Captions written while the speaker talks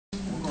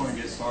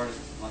started,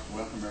 I'd like to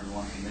welcome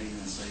everyone to the meeting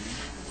this evening.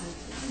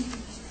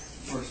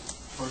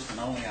 First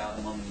and only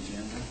item on the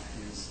agenda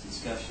is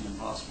discussion and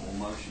possible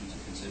motion to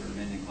consider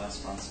amending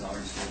classified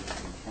salary schedule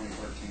for the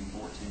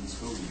 2013-14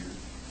 school year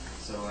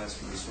so as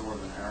to restore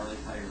the hourly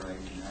pay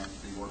rate and have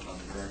to be worked by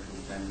the director of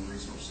the Family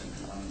Resource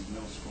Center at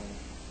Middle School,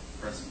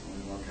 presently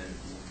located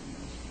at the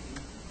middle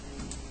school.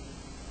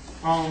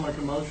 I'll make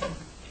a motion.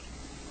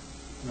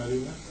 Can I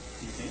do that?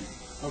 You can.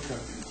 Okay.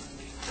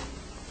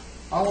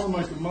 I want to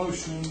make a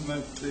motion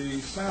that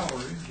the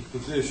salary, the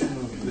position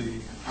of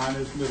the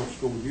Inez Middle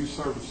School Youth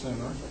Service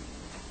Center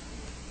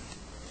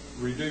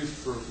reduced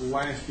for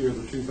last year,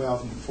 the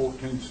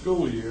 2014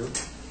 school year.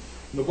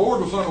 The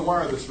board was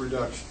unaware of this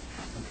reduction.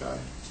 Okay,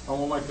 I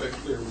want to make that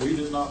clear. We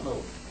did not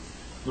know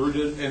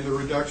it. And the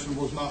reduction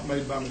was not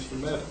made by Mr.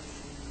 Meadows.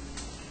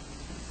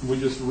 We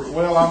just,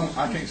 well,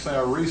 I can't say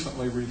I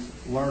recently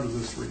learned of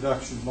this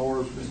reduction.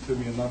 Laura's been to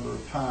me a number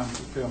of times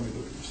to tell me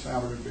that the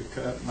salary would be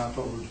cut, and I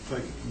told her to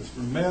take it to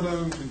Mr.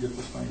 Meadows and get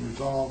this thing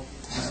resolved.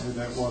 Apparently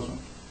that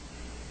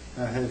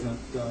hasn't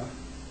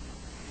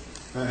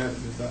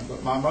been done.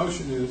 But my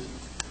motion is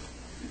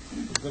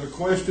that a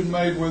question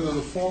made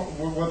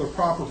whether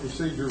proper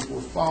procedures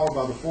were followed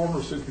by the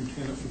former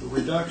superintendent for the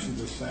reduction of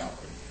this salary,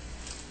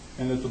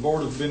 and that the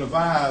board has been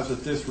advised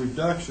that this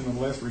reduction,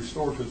 unless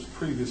restored to its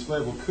previous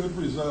level, could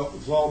result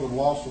in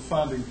loss of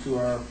funding to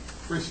our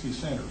Frisky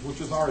centers, which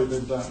has already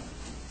been done.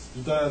 It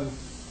was done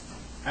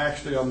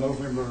actually on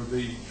November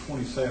the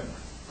 27th.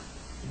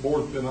 The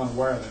board's been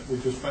unaware of that. We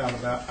just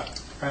found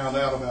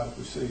out about it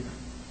this evening.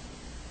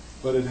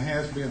 But it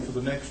has been for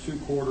the next 2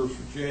 quarters,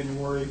 for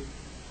January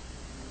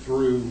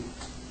through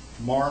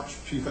March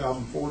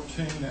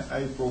 2014 and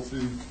April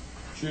through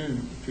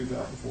June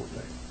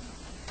 2014.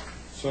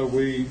 So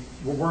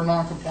we're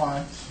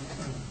non-compliant,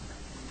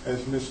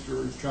 as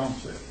Mr.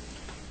 Jones said.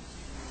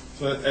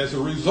 So as a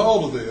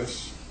result of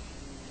this,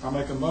 I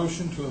make a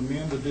motion to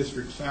amend the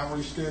district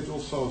salary schedule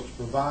so as to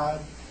provide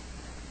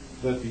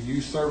that the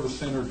Youth Service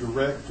Center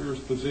Director's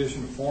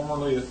position,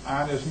 formerly at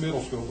Inez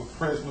Middle School but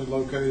presently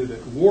located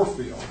at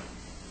Warfield,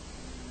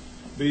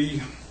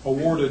 be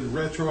awarded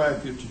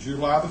retroactive to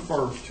July the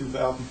 1st,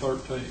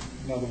 2013.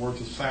 In other words,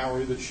 the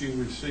salary that she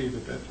received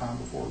at that time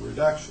before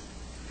reduction.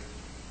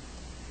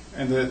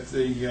 And that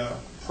the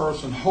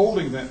person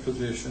holding that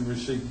position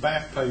receive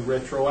back pay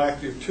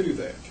retroactive to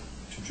that,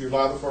 to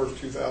July the 1st,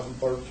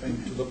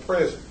 2013, to the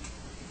present.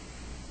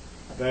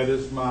 That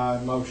is my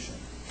motion.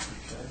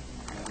 Okay.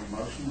 I have a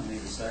motion. I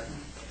need a second.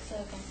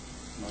 Second.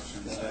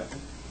 Motion and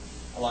second.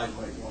 I'd like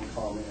to make one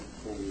comment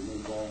before we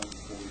move on,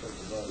 before we take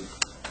the vote.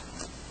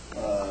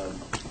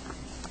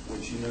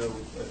 Which, you know,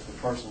 if the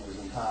person was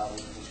entitled,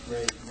 Mr.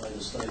 Gregg made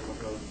a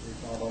statement of it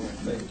not only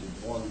affected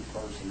one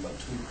person but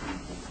 2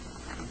 people.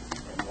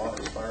 And what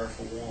is fair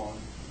for one,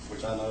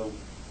 which I know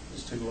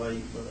is too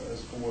late, but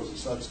as far as a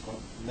subsequent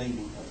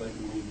meeting, I think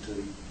we need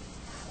to,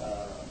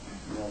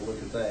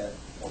 look at that.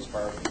 What's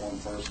fair for one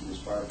person is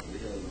fair for the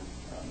other.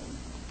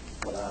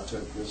 When I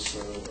took this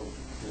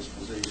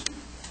position,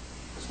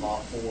 it's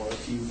not for a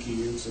few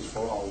kids, it's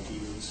for all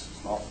kids.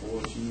 It's not for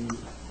a few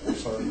or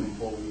certain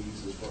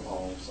employees, it's for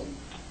all. So,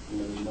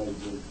 you know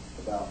good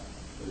about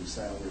the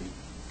salary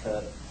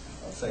cut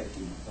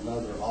affecting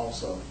another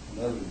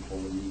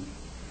employee.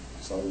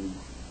 So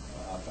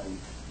I think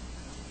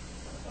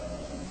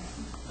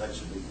that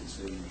should be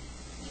considered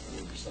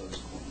for the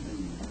subsequent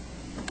meeting.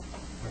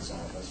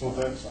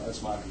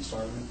 That's my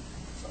concern.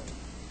 So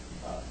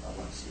I'd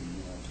like to see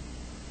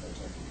that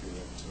taken care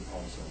of too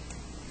also.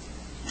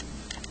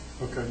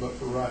 Okay, but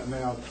for right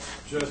now,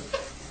 just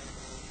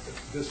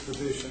this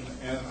position,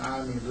 and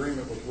I'm in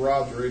agreement with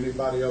Roger.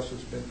 Anybody else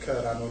that's been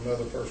cut, I know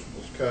another person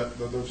was cut,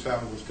 though their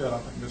salary was cut. I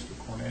think Mr.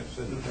 Cornett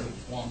said that there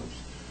was one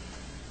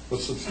that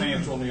was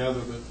substantial and the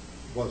other that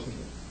wasn't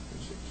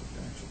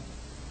substantial.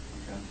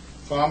 Okay.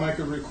 So I make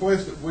a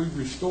request that we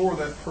restore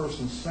that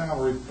person's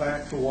salary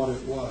back to what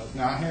it was.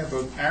 Now I have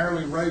an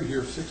hourly rate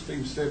here of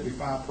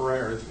 $16.75 per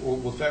hour.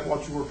 Was that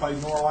what you were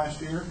paid more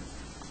last year?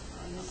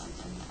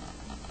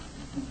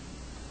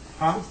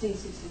 Huh?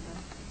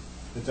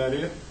 $16.65. Is that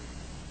it?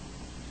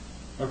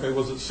 Okay,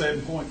 was it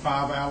 7.5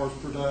 hours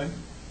per day?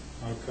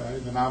 Okay,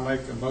 then I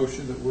make a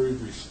motion that we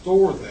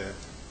restore that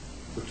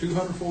for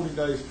 240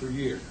 days per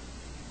year.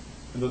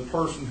 And the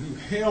person who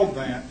held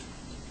that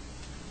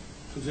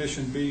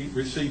position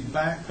receive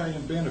back pay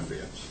and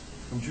benefits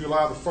from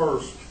July the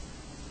 1st,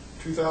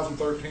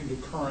 2013 to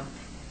the current,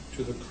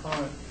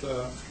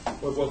 the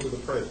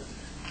present.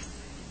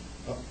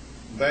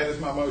 That is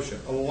my motion.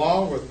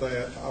 Along with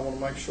that, I want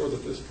to make sure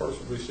that this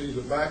person receives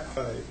a back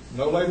pay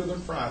no later than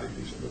Friday,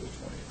 December the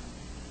 20th.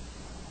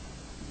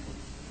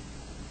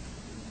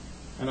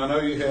 And I know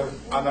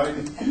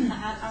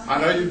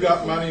you've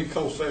got money in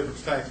coal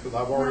savings tax, but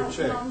I've already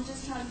checked. I'm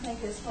just trying to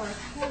think as far as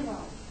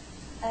payroll.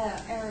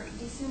 Our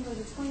December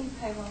the 20th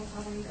payroll has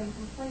already been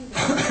completed,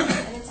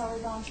 and it's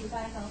already gone to the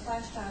bank on a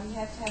flash drive. You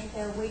have to have it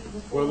there a week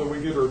before. Whether we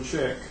get her a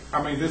check.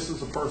 I mean, this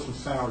is a person's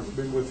salary that's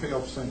been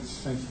withheld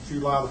since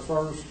July the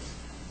 1st.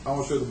 I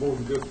want to show the board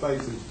in good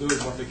faith is doing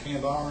what they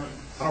can to honor it.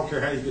 I don't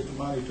care how you get the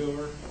money to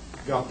her.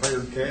 got to pay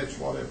her cash,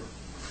 whatever.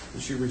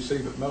 That she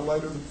receive it no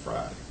later than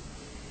Friday.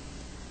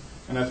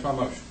 And that's my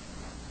motion.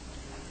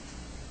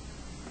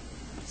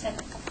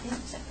 Second. Yeah,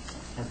 second.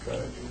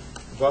 Okay.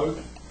 Vote? I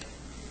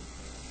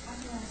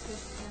can ask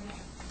this,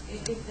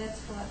 if that's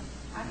what,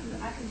 I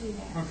can do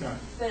that. Okay.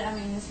 But I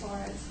mean, as far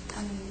as,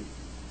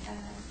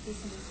 this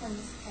is when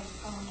this case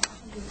on, I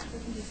can do, we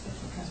can do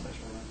special.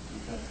 Special event.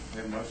 Okay. We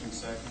have a motion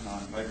second. All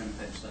in favor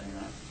indicate by saying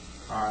aye.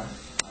 All right.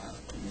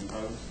 Any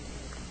opposed?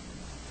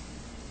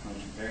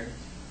 Motion carries.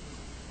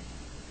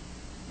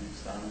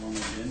 Next item on the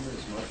agenda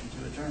is motion to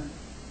adjourn.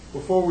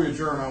 Before we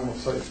adjourn, I want to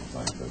say some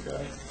things,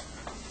 okay?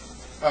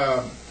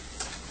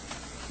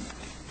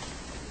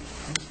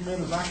 Mr.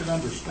 Meadows, I can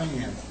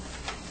understand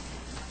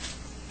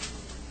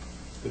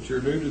that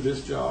you're new to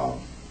this job,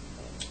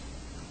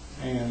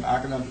 and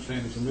I can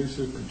understand as a new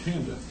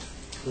superintendent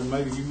that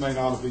maybe you may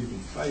not have even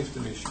faced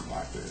an issue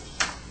like this,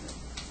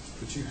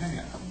 but you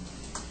have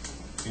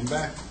in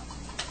back.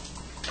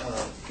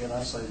 Can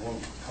I say one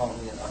comment?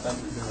 I think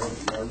we've heard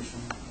the motion.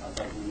 I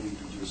think we need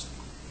to just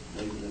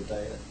leave it at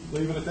that.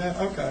 Leave it at that?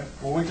 Okay.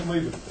 Well, we can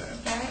leave it at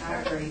that. I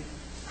agree.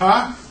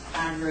 Huh?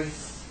 I agree.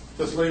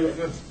 Just leave it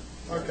at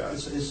okay.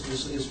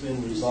 It's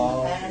been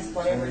resolved. That's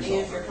whatever it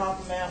is you're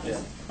talking about. Yeah,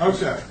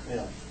 Okay.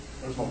 yeah.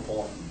 There's no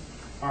point.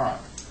 All right.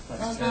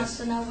 Well, it's nice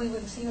to know we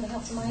would see what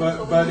help somebody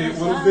else. But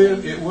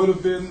it would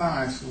have been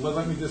nice.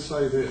 Let me just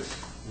say this: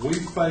 we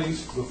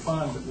faced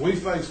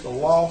the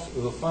loss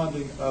of the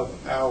funding of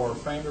our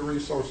family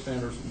resource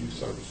centers and youth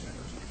service centers.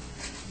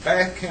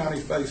 Bath County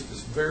faced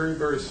this very,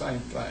 very same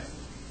thing.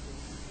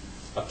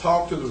 I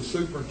talked to the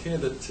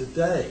superintendent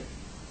today,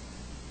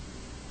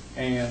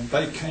 and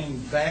they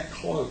came that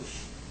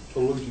close to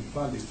losing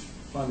funding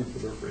for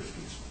their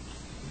Friskies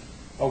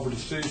over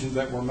decisions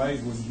that were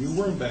made when you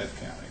were in Bath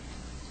County.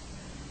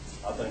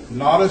 I think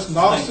Not a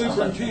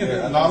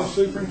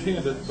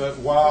superintendent, but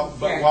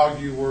while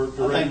you were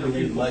director of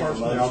people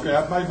personnel. Okay,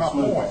 I've made my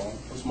point.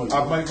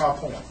 I've made my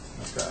point. Okay.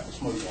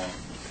 Let's move on.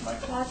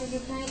 Roger, you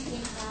can't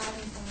keep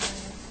hiding from us.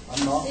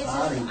 I'm not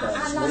hiding things.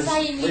 I'm not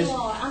saying you Listen.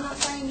 are, I'm not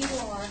saying you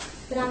are,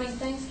 but I mean,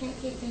 things can't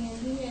keep being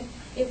hidden.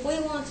 If we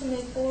want to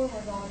move forward,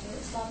 Roger,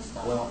 it's gotta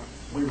stop. Well,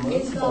 we're moving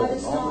It's gotta forward.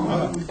 stop. Aren't we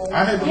moving forward? I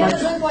had to Yeah, make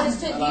but look what it's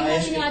took, do you And I have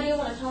ask any you- idea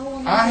what I told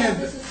them? I had,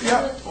 This is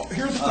yeah, good.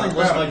 here's the thing Let's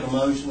about make it. a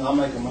motion. I'll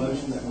make a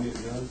motion that we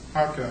adjourn.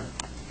 Okay.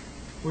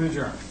 We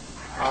adjourn.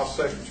 I'll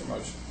second your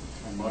motion.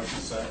 A motion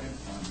second.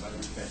 All in favor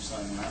indicate by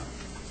saying aye.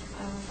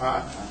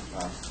 Aye.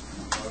 Aye.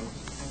 Opposed?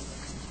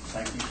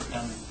 Thank you for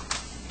coming.